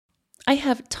I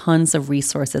have tons of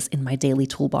resources in my daily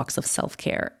toolbox of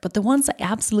self-care, but the ones I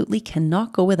absolutely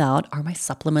cannot go without are my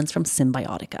supplements from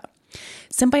Cymbiotika.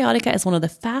 Cymbiotika is one of the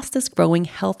fastest growing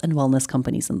health and wellness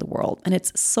companies in the world, and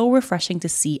it's so refreshing to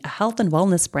see a health and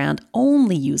wellness brand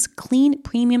only use clean,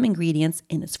 premium ingredients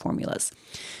in its formulas.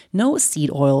 No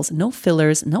seed oils, no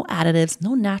fillers, no additives,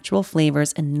 no natural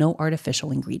flavors, and no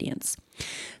artificial ingredients.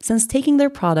 Since taking their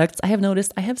products, I have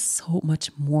noticed I have so much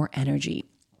more energy.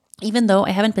 Even though I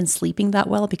haven't been sleeping that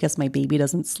well because my baby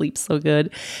doesn't sleep so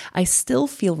good, I still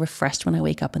feel refreshed when I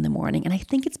wake up in the morning. And I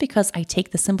think it's because I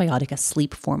take the Cymbiotika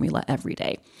sleep formula every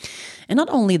day. And not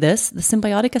only this, the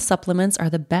Cymbiotika supplements are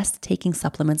the best taking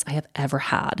supplements I have ever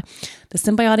had. The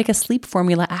Cymbiotika sleep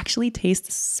formula actually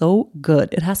tastes so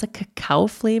good. It has a cacao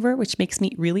flavor, which makes me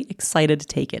really excited to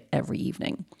take it every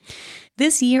evening.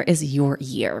 This year is your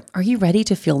year. Are you ready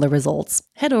to feel the results?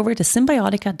 Head over to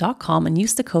Cymbiotika.com and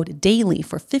use the code DAILY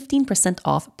for 15%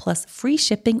 off plus free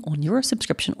shipping on your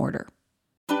subscription order.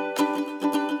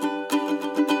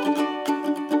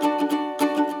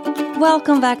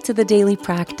 Welcome back to the Daily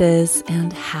Practice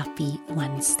and happy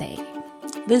Wednesday.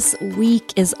 This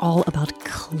week is all about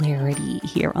clarity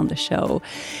here on the show.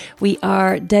 We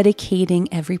are dedicating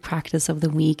every practice of the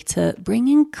week to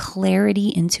bringing clarity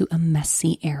into a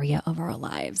messy area of our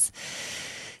lives.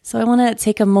 So I want to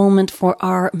take a moment for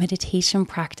our meditation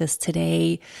practice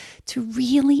today to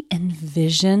really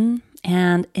envision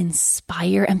and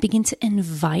inspire and begin to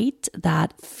invite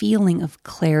that feeling of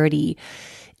clarity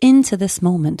into this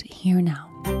moment here now.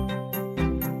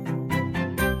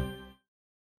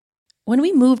 When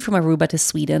we moved from Aruba to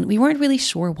Sweden, we weren't really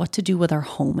sure what to do with our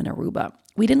home in Aruba.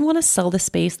 We didn't want to sell the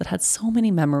space that had so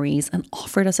many memories and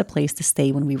offered us a place to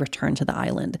stay when we returned to the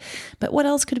island. But what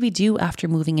else could we do after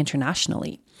moving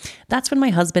internationally? That's when my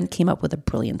husband came up with a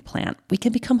brilliant plan. We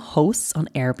can become hosts on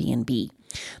Airbnb.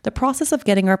 The process of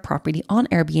getting our property on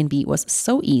Airbnb was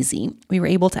so easy. We were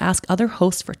able to ask other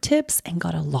hosts for tips and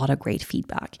got a lot of great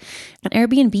feedback. And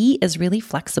Airbnb is really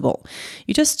flexible.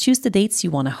 You just choose the dates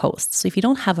you want to host. So if you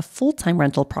don't have a full-time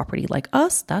rental property like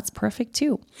us, that's perfect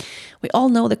too. We all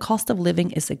know the cost of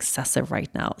living is excessive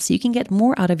right now, so you can get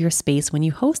more out of your space when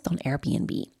you host on Airbnb.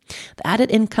 The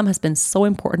added income has been so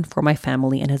important for my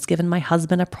family and has given my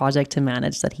husband a project to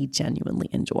manage that he genuinely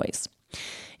enjoys.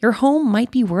 Your home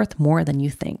might be worth more than you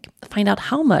think. Find out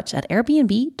how much at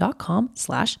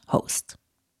airbnb.com/host.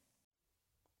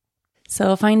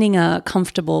 So finding a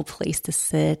comfortable place to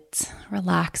sit,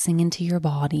 relaxing into your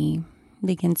body,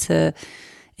 begin to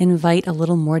invite a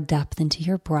little more depth into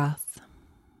your breath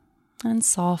and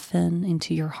soften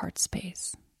into your heart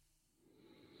space.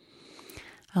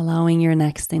 Allowing your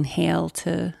next inhale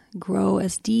to grow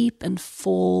as deep and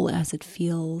full as it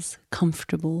feels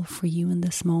comfortable for you in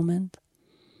this moment.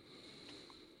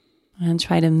 And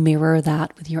try to mirror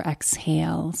that with your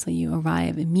exhale so you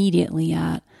arrive immediately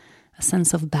at a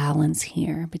sense of balance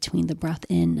here between the breath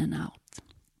in and out.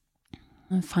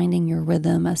 And finding your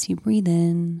rhythm as you breathe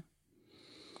in,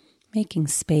 making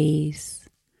space,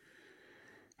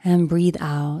 and breathe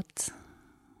out,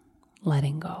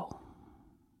 letting go.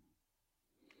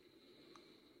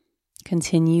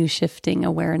 Continue shifting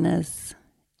awareness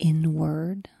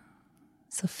inward.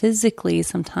 So physically,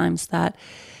 sometimes that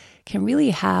can really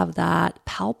have that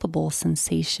palpable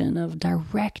sensation of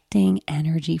directing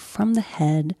energy from the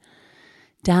head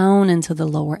down into the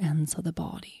lower ends of the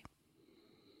body.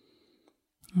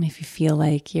 And if you feel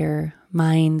like your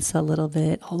mind's a little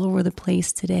bit all over the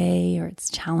place today, or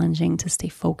it's challenging to stay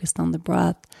focused on the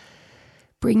breath,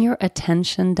 bring your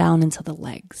attention down into the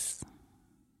legs.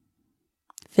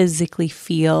 Physically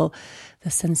feel the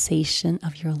sensation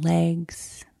of your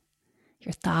legs,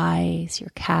 your thighs, your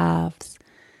calves,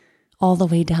 all the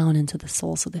way down into the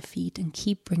soles of the feet, and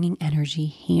keep bringing energy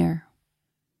here.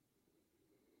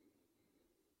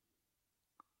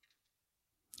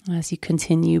 As you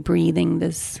continue breathing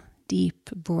this deep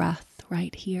breath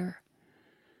right here,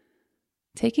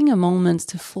 taking a moment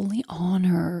to fully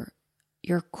honor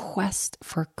your quest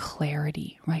for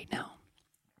clarity right now.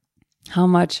 How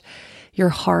much your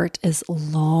heart is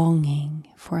longing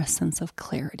for a sense of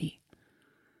clarity.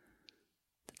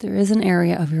 There is an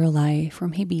area of your life, or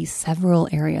maybe several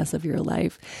areas of your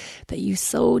life, that you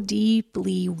so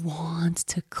deeply want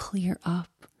to clear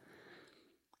up.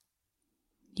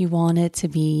 You want it to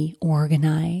be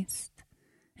organized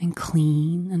and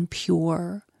clean and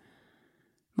pure.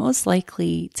 Most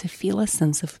likely to feel a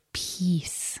sense of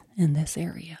peace in this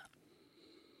area.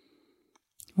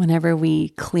 Whenever we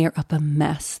clear up a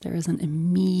mess, there is an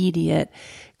immediate,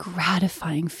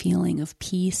 gratifying feeling of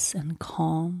peace and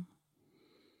calm.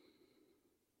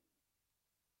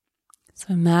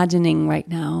 So imagining right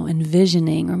now,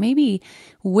 envisioning, or maybe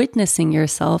witnessing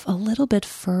yourself a little bit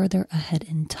further ahead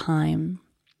in time.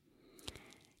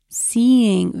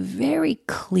 Seeing very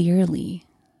clearly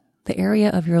the area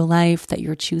of your life that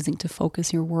you're choosing to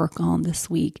focus your work on this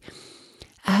week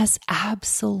as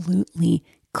absolutely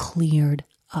cleared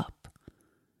up.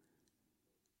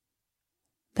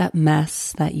 That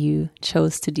mess that you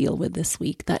chose to deal with this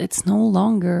week, that it's no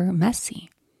longer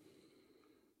messy.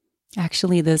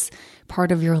 Actually, this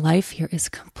part of your life here is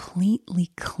completely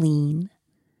clean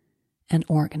and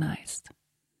organized.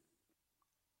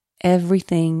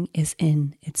 Everything is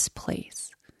in its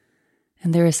place.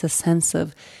 And there is a sense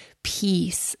of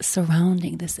peace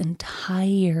surrounding this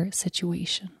entire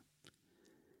situation.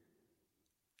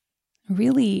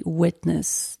 Really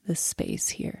witness this space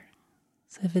here.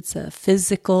 So if it's a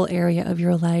physical area of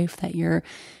your life that you're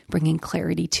bringing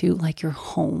clarity to, like your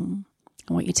home,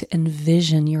 I want you to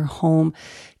envision your home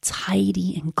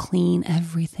tidy and clean,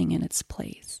 everything in its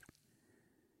place.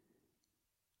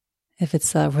 If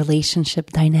it's a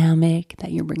relationship dynamic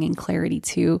that you're bringing clarity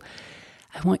to,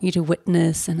 I want you to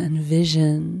witness and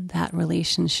envision that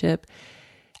relationship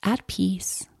at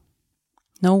peace.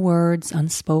 No words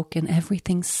unspoken,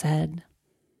 everything said.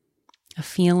 A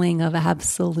feeling of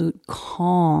absolute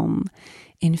calm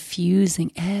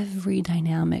infusing every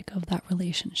dynamic of that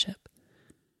relationship.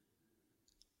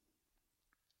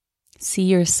 See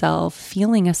yourself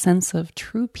feeling a sense of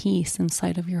true peace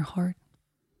inside of your heart.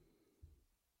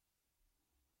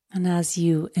 And as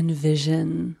you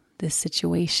envision this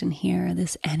situation here,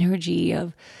 this energy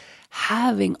of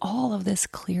having all of this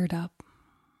cleared up,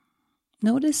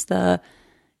 notice the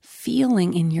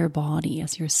feeling in your body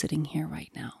as you're sitting here right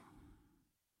now.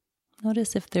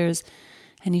 Notice if there's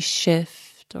any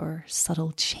shift or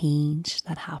subtle change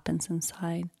that happens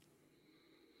inside.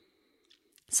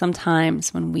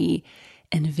 Sometimes when we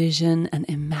envision and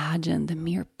imagine the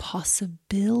mere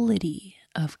possibility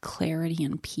of clarity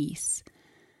and peace,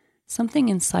 something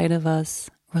inside of us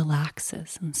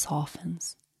relaxes and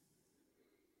softens.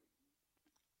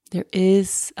 There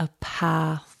is a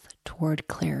path toward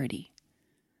clarity,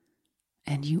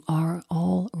 and you are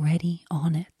already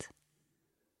on it.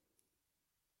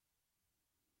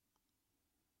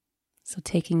 So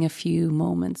taking a few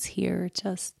moments here,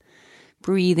 just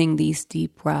breathing these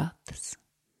deep breaths,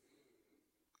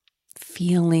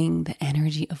 feeling the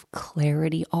energy of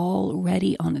clarity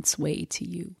already on its way to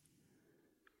you,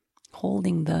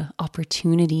 holding the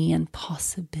opportunity and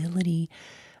possibility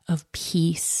of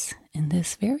peace in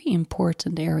this very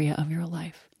important area of your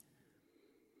life.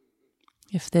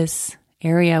 If this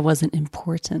area wasn't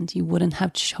important, you wouldn't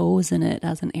have chosen it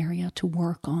as an area to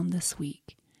work on this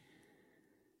week.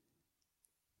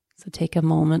 So take a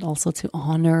moment also to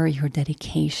honor your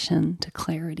dedication to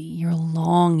clarity, your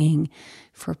longing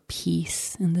for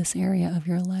peace in this area of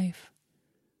your life.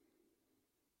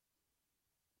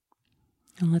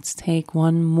 And let's take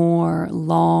one more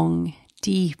long,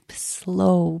 deep,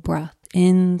 slow breath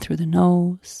in through the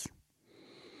nose.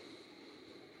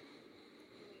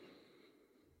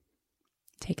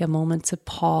 Take a moment to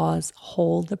pause,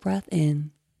 hold the breath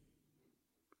in.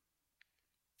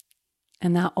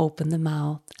 And now open the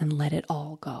mouth and let it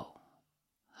all go.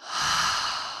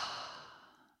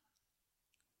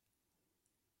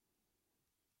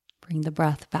 Bring the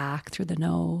breath back through the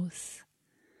nose.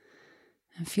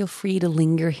 And feel free to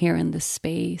linger here in this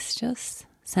space, just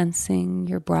sensing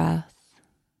your breath,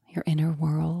 your inner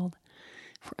world,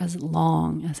 for as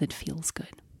long as it feels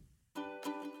good.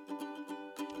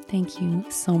 Thank you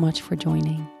so much for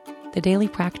joining. The Daily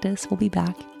Practice will be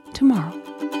back tomorrow.